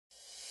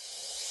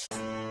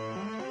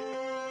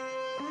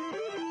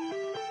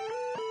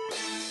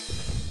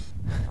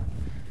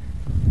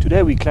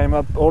Today we climb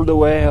up all the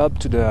way up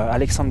to the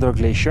Alexander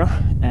Glacier,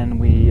 and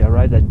we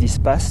arrived at this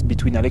pass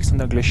between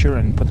Alexander Glacier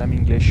and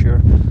Potamine Glacier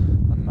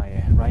on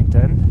my right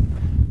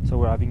hand. So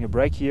we're having a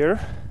break here,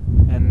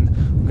 and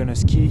we're gonna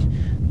ski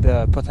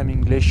the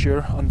Potamine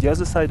Glacier on the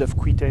other side of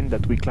Quitaine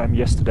that we climbed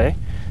yesterday,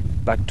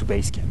 back to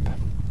base camp.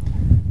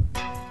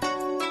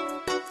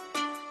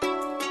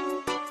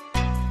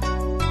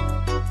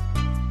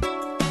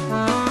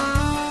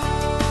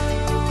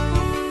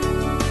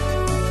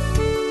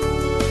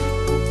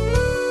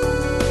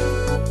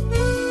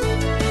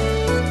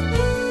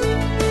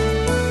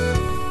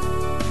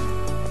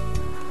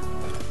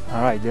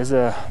 Alright, there's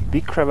a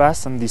big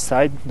crevasse on this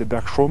side, the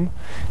Bergschirm,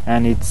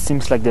 and it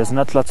seems like there's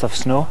not lots of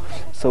snow,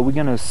 so we're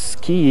gonna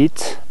ski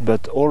it,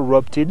 but all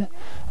roped.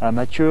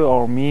 Mathieu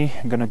or me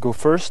are gonna go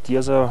first, the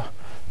other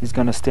is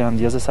gonna stay on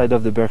the other side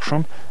of the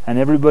Bergschirm, and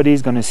everybody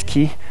is gonna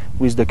ski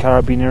with the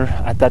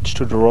carabiner attached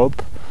to the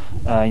rope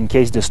in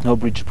case the snow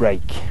bridge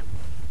breaks.